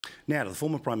Now to the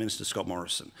former Prime Minister, Scott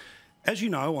Morrison. As you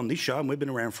know, on this show, and we've been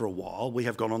around for a while, we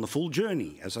have gone on the full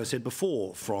journey, as I said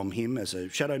before, from him as a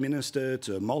shadow minister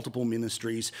to multiple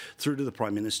ministries through to the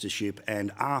Prime Ministership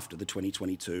and after the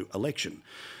 2022 election.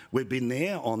 We've been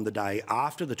there on the day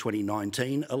after the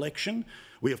 2019 election.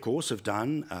 We, of course, have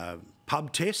done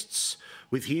pub tests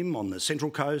with him on the Central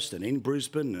Coast and in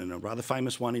Brisbane and a rather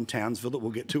famous one in Townsville that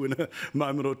we'll get to in a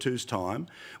moment or two's time.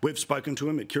 We've spoken to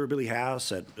him at Kirribilli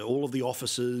House, at all of the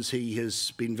offices. He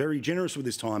has been very generous with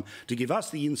his time to give us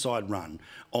the inside run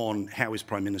on how his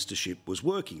Prime Ministership was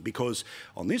working, because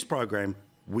on this program,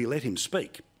 we let him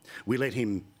speak. We let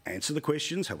him answer the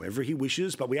questions however he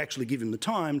wishes, but we actually give him the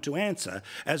time to answer,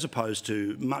 as opposed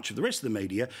to much of the rest of the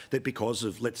media that, because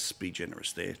of, let's be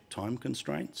generous there, time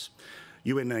constraints,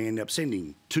 you end up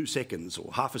sending 2 seconds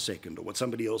or half a second or what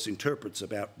somebody else interprets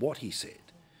about what he said.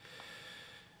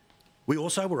 We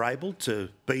also were able to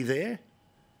be there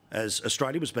as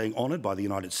Australia was being honoured by the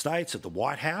United States at the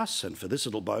White House, and for this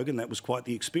little bogan, that was quite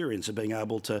the experience of being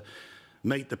able to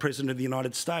meet the President of the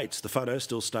United States. The photo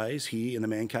still stays here in the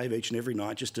man cave each and every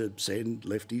night just to send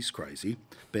lefties crazy.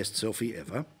 Best selfie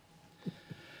ever.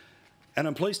 And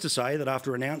I'm pleased to say that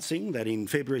after announcing that in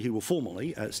February he will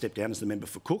formally step down as the member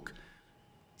for Cook,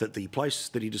 that the place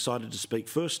that he decided to speak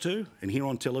first to, and here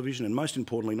on television, and most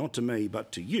importantly, not to me,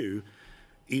 but to you,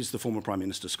 is the former Prime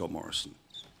Minister, Scott Morrison.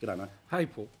 G'day, mate. Hey,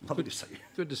 Paul. Lovely to see you.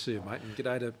 Good to see you, mate, and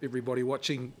g'day to everybody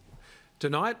watching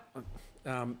tonight.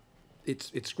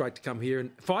 It's great to come here and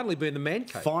finally be in the man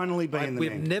cave. Finally be in the man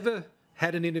cave. We've never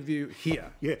had an interview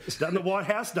here. Yeah, done the White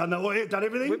House, done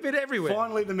everything. We've been everywhere.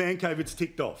 Finally, the man cave, it's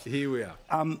ticked off. Here we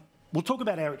are. We'll talk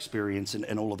about our experience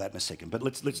and all of that in a second, but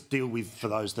let's deal with, for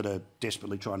those that are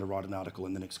desperately trying to write an article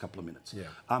in the next couple of minutes.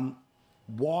 Yeah.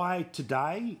 Why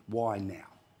today? Why now?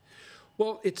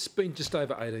 Well, it's been just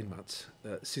over 18 months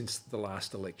since the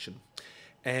last election,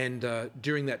 and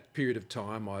during that period of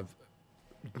time, I've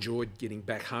enjoyed getting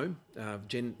back home,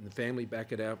 Jen and the family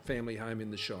back at our family home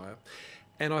in the Shire,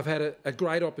 and I've had a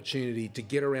great opportunity to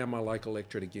get around my local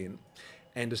electorate again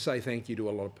and to say thank you to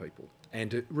a lot of people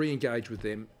and to re-engage with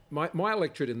them. My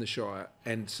electorate in the Shire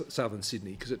and southern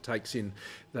Sydney, because it takes in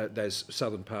those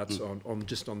southern parts on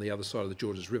just on the other side of the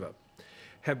Georges River,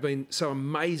 have been so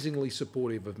amazingly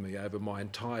supportive of me over my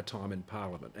entire time in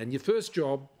Parliament. And your first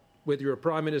job, whether you're a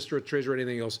Prime Minister, a Treasurer, or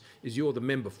anything else, is you're the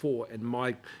member for, and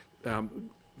my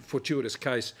fortuitous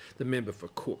case, the member for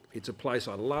Cook. It's a place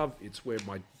I love. It's where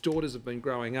my daughters have been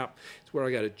growing up. It's where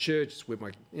I go to church. It's where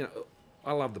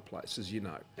I love the place, as you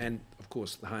know, and of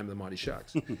course the home of the Mighty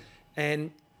Sharks.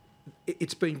 And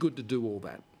it's been good to do all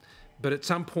that, but at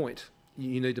some point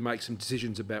you need to make some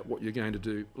decisions about what you're going to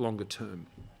do longer term.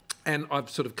 And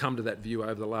I've sort of come to that view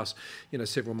over the last,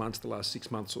 several months, the last 6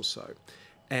 months or so.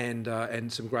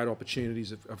 And some great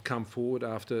opportunities have come forward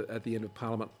at the end of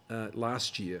Parliament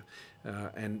last year.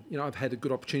 And I've had a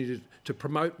good opportunity to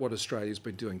promote what Australia's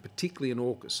been doing, particularly in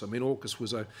AUKUS. I mean, AUKUS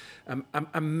was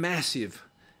a massive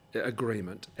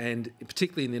agreement, and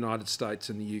particularly in the United States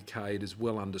and the UK, it is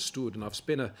well understood. And I've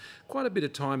spent quite a bit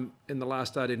of time in the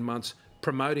last 18 months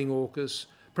promoting AUKUS,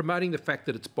 promoting the fact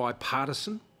that it's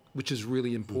bipartisan, which is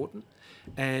really important,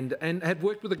 and had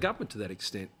worked with the government to that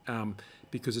extent,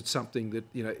 because it's something that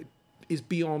is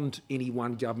beyond any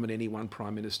one government, any one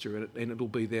Prime Minister, and it'll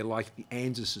be there like the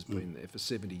ANZUS has been there for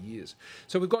 70 years.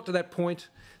 So we've got to that point.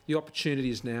 The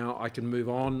opportunity is now. I can move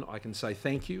on. I can say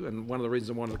thank you. And one of the reasons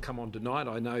I wanted to come on tonight,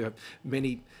 I know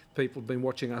many people have been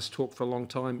watching us talk for a long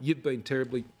time. You've been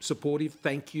terribly supportive.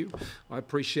 Thank you. I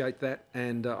appreciate that.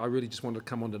 And I really just wanted to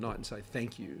come on tonight and say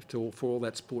thank you for all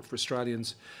that support for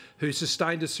Australians who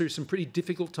sustained us through some pretty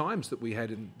difficult times that we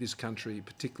had in this country,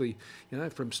 particularly,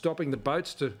 from stopping the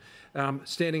boats to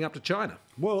standing up to China.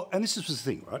 Well, and this is the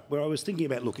thing, right, where I was thinking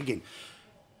about, look, again,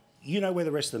 you know where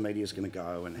the rest of the media is going to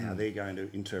go and how they're going to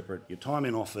interpret your time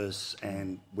in office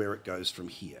and where it goes from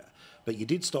here. But you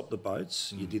did stop the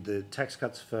boats. You did the tax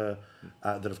cuts for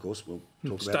that, of course, we'll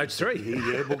talk about. Stage 3.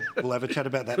 Yeah, we'll have a chat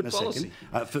about that in a policy.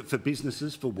 second. For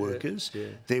businesses, for workers. Yeah.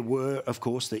 There were, of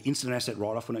course, the instant asset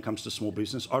write-off when it comes to small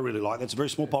business. I really like that. It's a very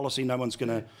small policy. No one's going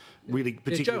to really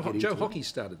particularly get into Joe Hockey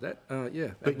started that,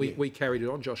 But we carried it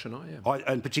on, Josh and I,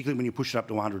 and particularly when you push it up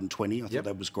to 120, I thought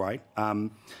that was great.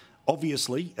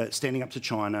 Obviously, standing up to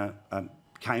China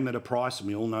came at a price, and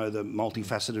we all know the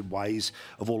multifaceted ways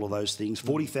of all of those things.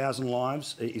 40,000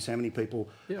 lives is how many people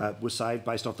were saved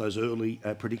based off those early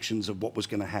predictions of what was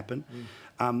going to happen.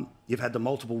 You've had the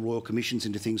multiple royal commissions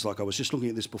into things like, I was just looking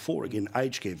at this before, again,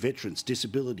 aged care, veterans,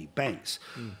 disability, banks.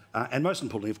 And most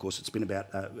importantly, of course, it's been about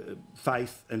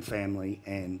faith and family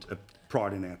and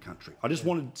pride in our country. I just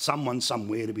wanted someone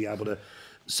somewhere to be able to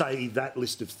say that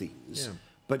list of things.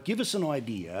 but give us an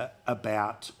idea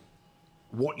about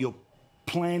what you're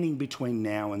planning between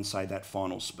now and, say, that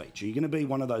final speech. Are you going to be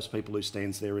one of those people who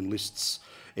stands there and lists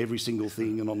every single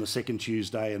thing and on the second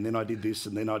Tuesday and then I did this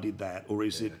and then I did that? Or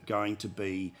is it going to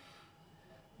be,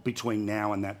 between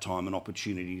now and that time, an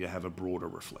opportunity to have a broader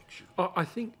reflection? I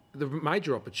think the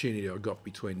major opportunity I got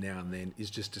between now and then is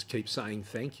just to keep saying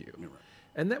thank you. You're right.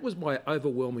 And that was my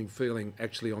overwhelming feeling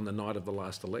actually on the night of the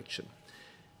last election.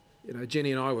 You know,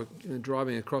 Jenny and I were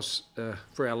driving across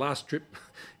for our last trip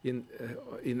in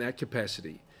that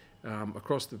capacity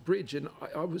across the bridge, and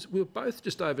we were both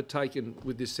just overtaken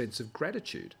with this sense of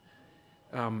gratitude.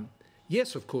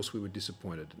 Yes, of course, we were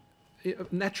disappointed,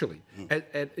 naturally.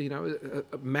 At you know,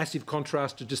 a massive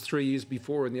contrast to just 3 years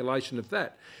before in the elation of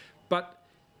that. But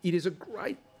it is a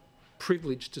great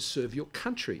privilege to serve your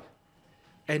country.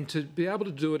 And to be able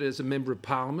to do it as a Member of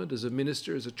Parliament, as a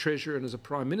Minister, as a Treasurer and as a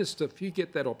Prime Minister, if you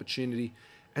get that opportunity.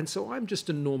 And so I'm just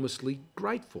enormously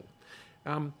grateful.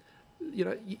 You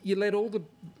know, you let all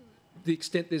the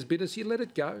extent there's bitterness, you let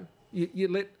it go. You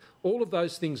let all of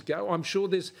those things go. I'm sure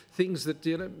there's things that,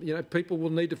 you know, people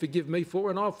will need to forgive me for,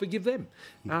 and I'll forgive them.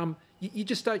 You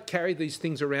just don't carry these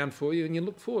things around for you and you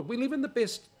look forward. We live in the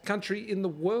best country in the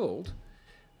world.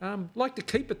 Like to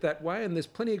keep it that way, and there's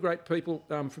plenty of great people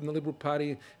from the Liberal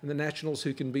Party and the Nationals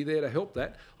who can be there to help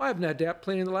that. I have no doubt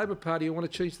plenty in the Labor Party who want to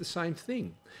achieve the same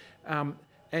thing.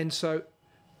 And so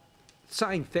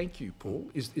saying thank you,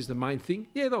 Paul, is the main thing.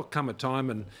 Yeah, there'll come a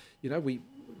time, and, you know,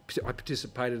 I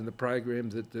participated in the program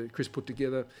that Chris put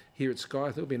together here at Sky.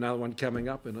 There'll be another one coming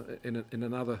up in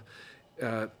another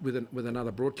with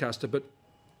another broadcaster. But,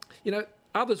 you know,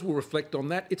 others will reflect on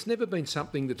that. It's never been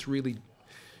something that's really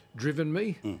driven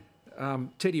me.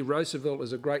 Teddy Roosevelt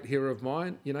is a great hero of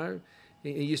mine. You know,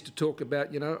 he used to talk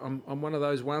about, you know, I'm one of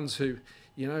those ones who,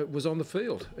 you know, was on the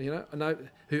field. You know, I know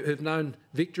who've known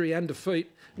victory and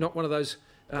defeat. Not one of those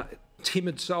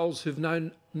timid souls who've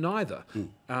known neither,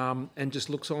 and just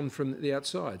looks on from the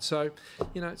outside. So,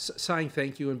 you know, saying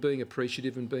thank you and being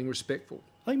appreciative and being respectful.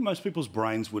 I think most people's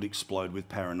brains would explode with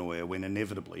paranoia when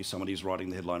inevitably somebody's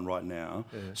writing the headline right now.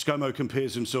 ScoMo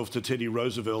compares himself to Teddy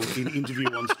Roosevelt in interview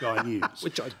on Sky News.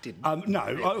 Which I didn't. No,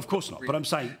 of course not. But I'm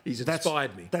saying he's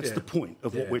inspired me. That's the point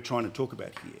of what we're trying to talk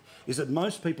about here, is that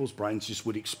most people's brains just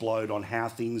would explode on how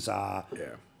things are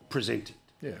presented.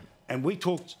 Yeah. And we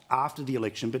talked after the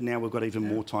election, but now we've got even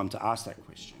more time to ask that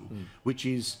question, which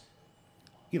is,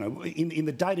 you know, in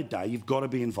the day-to-day, you've got to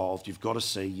be involved, you've got to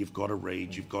see, you've got to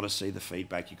read, you've got to see the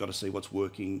feedback, you've got to see what's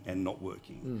working and not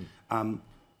working.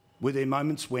 Were there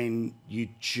moments when you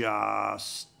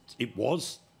it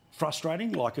was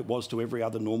frustrating, like it was to every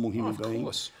other normal human being? Of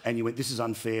course. And you went, this is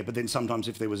unfair, but then sometimes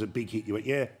if there was a big hit, you went,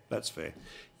 yeah, that's fair.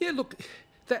 Yeah, look,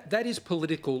 that is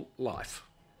political life.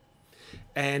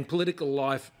 And political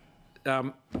life,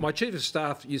 my Chief of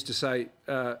Staff used to say,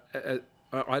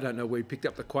 I don't know where he picked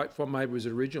up the quote from, maybe it was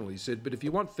original. He said, but if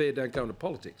you want fair, don't go into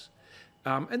politics.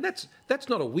 And that's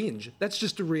not a whinge, that's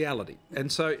just a reality.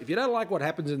 And so if you don't like what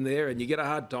happens in there and you get a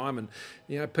hard time and,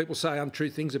 you know, people say untrue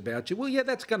things about you, well, yeah,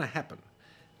 that's going to happen.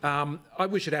 I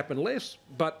wish it happened less,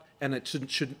 and it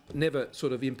should never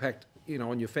sort of impact, you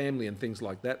know, on your family and things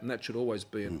like that, and that should always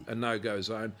be a no-go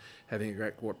zone, having a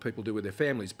great what people do with their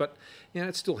families. But, you know,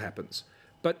 it still happens.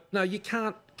 But no, you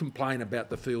can't complain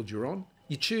about the field you're on.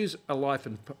 You choose a life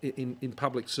in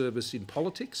public service in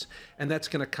politics, and that's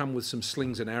going to come with some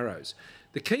slings and arrows.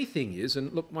 The key thing is,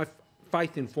 and look, my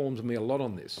faith informs me a lot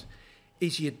on this,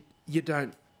 is you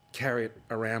don't carry it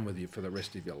around with you for the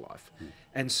rest of your life.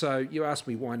 And so you ask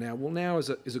me why now? Well, now is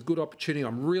a good opportunity.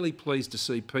 I'm really pleased to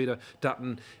see Peter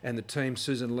Dutton and the team,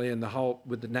 Susan Lee and the whole,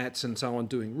 with the Nats and so on,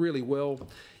 doing really well.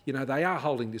 You know, they are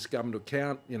holding this government to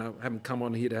account. You know, I haven't come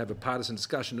on here to have a partisan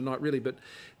discussion tonight, really, but,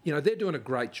 you know, they're doing a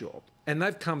great job. And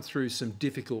they've come through some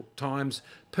difficult times.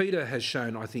 Peter has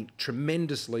shown, I think,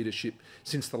 tremendous leadership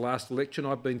since the last election.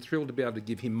 I've been thrilled to be able to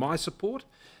give him my support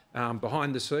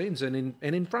behind the scenes and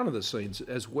in front of the scenes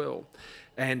as well.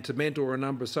 And to mentor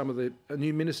some of the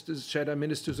new ministers, shadow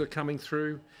ministers are coming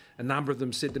through. A number of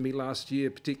them said to me last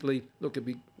year, particularly, look, it'd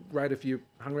be great if you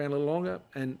hung around a little longer,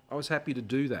 and I was happy to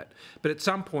do that. But at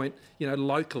some point, you know,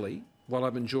 locally, while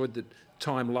I've enjoyed the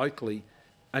time locally,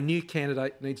 a new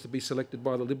candidate needs to be selected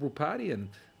by the Liberal Party, and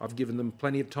I've given them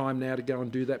plenty of time now to go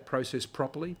and do that process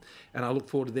properly. And I look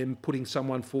forward to them putting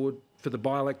someone forward for the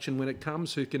by-election when it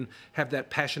comes who can have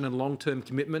that passion and long-term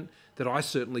commitment that I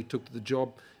certainly took to the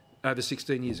job over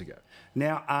 16 years ago.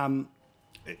 Now,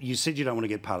 you said you don't want to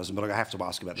get partisan, but I have to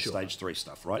ask about the Stage 3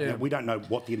 stuff, right? Yeah. Now, we don't know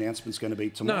what the announcement's going to be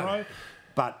tomorrow,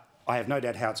 but I have no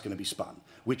doubt how it's going to be spun,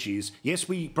 which is, yes,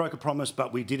 we broke a promise,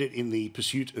 but we did it in the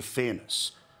pursuit of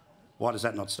fairness. Why does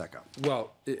that not stack up?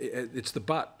 Well, it's the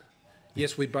but.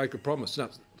 Yes, we broke a promise. No,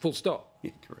 full stop. Yeah,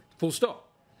 correct. Full stop.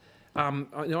 I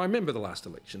remember the last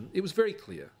election. It was very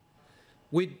clear.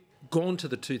 We'd gone to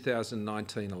the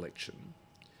 2019 election,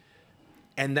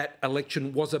 and that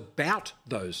election was about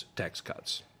those tax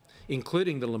cuts,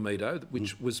 including the Lamido,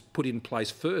 which was put in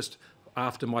place first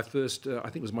after my first, I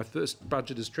think it was my first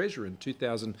budget as Treasurer in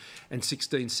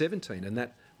 2016-17, and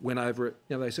that went over,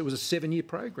 they said it was a 7-year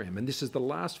program, and this is the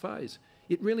last phase.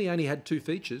 It really only had 2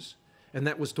 features, and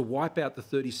that was to wipe out the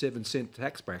 37-cent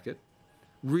tax bracket,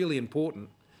 really important.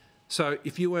 So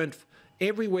if you earned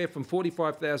everywhere from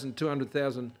 $45,000 to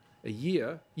 $200,000 a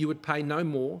year, you would pay no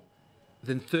more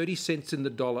than 30 cents in the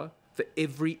dollar for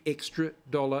every extra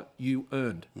dollar you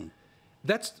earned.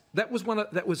 That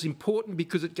was important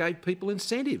because it gave people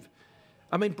incentive.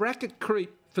 I mean, bracket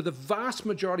creep for the vast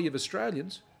majority of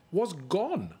Australians was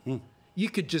gone. You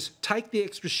could just take the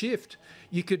extra shift.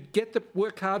 You could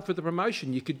work hard for the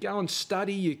promotion. You could go and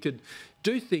study. You could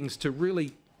do things to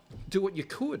really do what you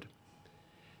could.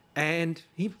 And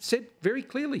he said very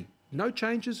clearly, no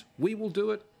changes, we will do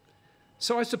it.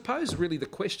 So I suppose really the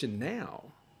question now,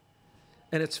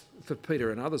 and it's for Peter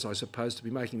and others, I suppose, to be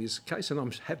making this case, and I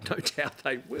have no doubt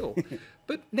they will.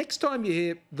 But next time you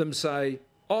hear them say,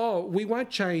 oh, we won't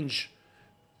change,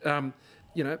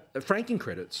 franking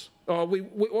credits, or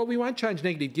we won't change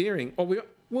negative gearing,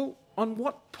 well, on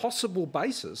what possible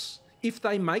basis, if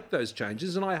they make those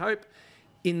changes, and I hope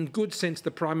in good sense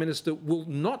the Prime Minister will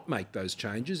not make those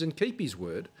changes and keep his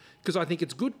word, because I think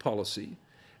it's good policy.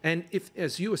 And if,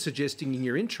 as you were suggesting in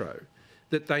your intro,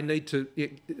 that they need to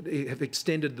have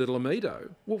extended the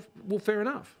Lamido, well, fair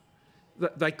enough.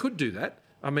 They could do that.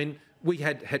 I mean, we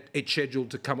had it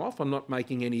scheduled to come off. I'm not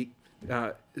making any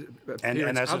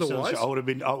and as otherwise. I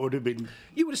would have been.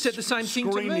 You would have said the same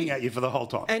thing to me. Screaming at you for the whole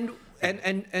time.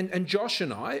 And Josh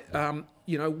and I,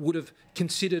 would have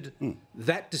considered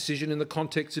that decision in the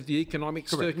context of the economic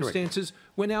circumstances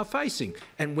we're now facing,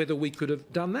 and whether we could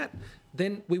have done that,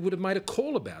 then we would have made a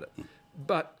call about it.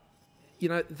 But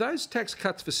those tax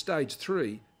cuts for stage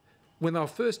 3, when they were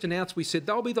first announced, we said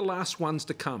they'll be the last ones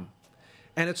to come,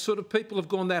 and it's sort of people have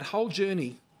gone that whole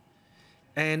journey.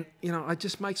 And, it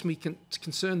just makes me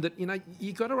concerned that,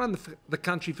 you got to run the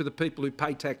country for the people who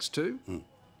pay tax too.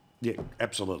 Yeah,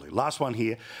 absolutely. Last one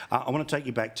here. I want to take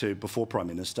you back to before Prime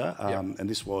Minister, and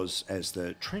this was as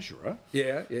the Treasurer.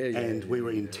 And we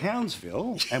were in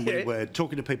Townsville, and we were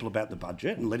talking to people about the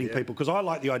budget and letting people, because I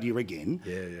like the idea again.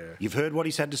 You've heard what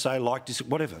he's had to say, like this,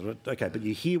 whatever. Okay, but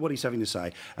you hear what he's having to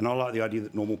say, and I like the idea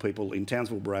that normal people in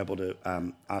Townsville were able to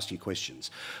ask you questions.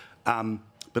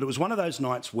 But it was one of those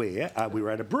nights where we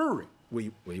were at a brewery.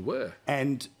 We were.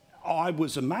 And I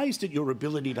was amazed at your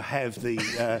ability to have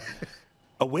the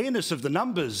awareness of the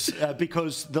numbers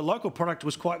because the local product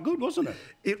was quite good, wasn't it?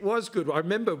 It was good. I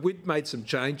remember we'd made some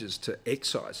changes to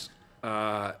excise when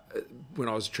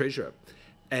I was Treasurer.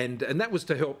 And that was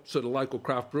to help sort of local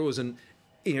craft brewers. And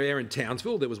here in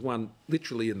Townsville, there was one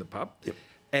literally in the pub.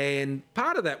 And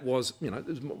part of that was,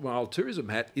 my old tourism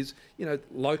hat is,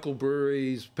 local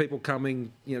breweries, people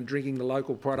coming, drinking the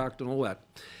local product and all that.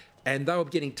 And they were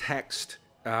getting taxed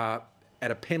at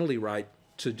a penalty rate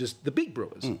to just the big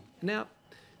brewers. Now,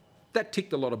 that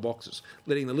ticked a lot of boxes,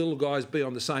 letting the little guys be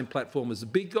on the same platform as the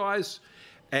big guys.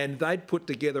 And they'd put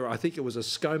together, I think it was a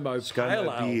ScoMo Pale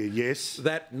Ale beer, yes.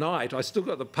 That night. I still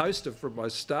got the poster from my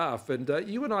staff. And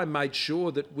you and I made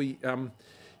sure that we,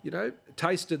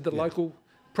 tasted the local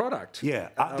product.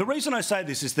 The reason I say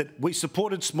this is that we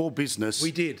supported small business.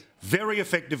 We did. Very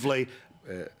effectively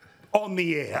on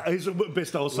the air, is the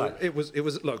best I'll say. It was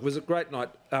a great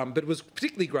night, but it was a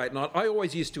particularly great night. I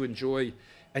always used to enjoy,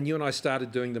 and you and I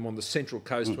started doing them on the Central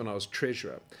Coast when I was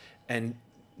Treasurer, and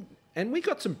we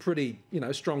got some pretty,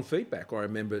 strong feedback. I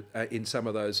remember in some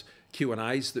of those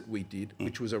Q&As that we did,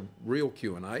 which was a real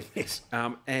Q&A. Yes.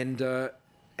 And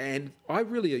I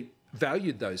really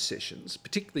valued those sessions,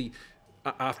 particularly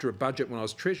after a budget when I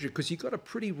was Treasurer, because you got a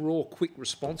pretty raw, quick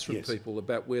response from people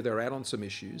about where they're at on some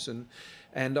issues,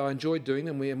 and I enjoyed doing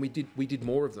them. We did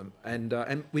more of them,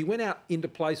 and we went out into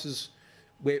places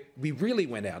where we really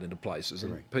went out into places,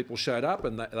 and people showed up,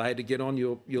 and they had to get on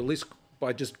your list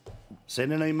by just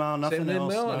send an email, nothing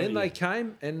else. And then they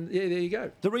came, and there you go.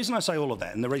 The reason I say all of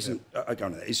that, and the reason I go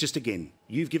into that, is just again,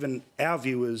 you've given our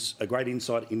viewers a great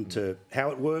insight into how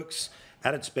it works,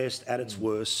 at its best, at its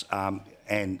worst.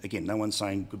 And again, no one's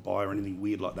saying goodbye or anything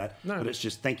weird like that. No. But it's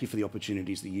just thank you for the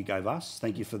opportunities that you gave us.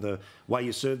 Thank you for the way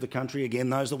you served the country. Again,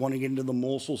 those that want to get into the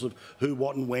morsels of who,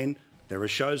 what and when, there are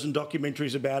shows and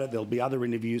documentaries about it. There'll be other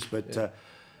interviews. But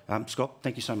Scott,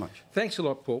 thank you so much. Thanks a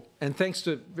lot, Paul, and thanks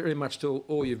very much to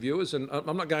all your viewers. And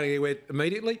I'm not going anywhere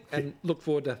immediately, and look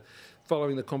forward to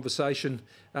following the conversation.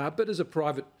 But as a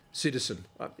private citizen,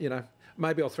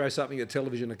 maybe I'll throw something at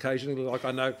television occasionally, like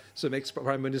I know some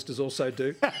ex-Prime Ministers also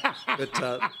do.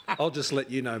 But I'll just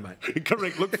let you know, mate.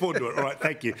 Correct. Look forward to it. All right,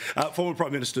 thank you. Former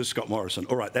Prime Minister Scott Morrison.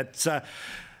 All right, that's a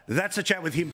chat with him.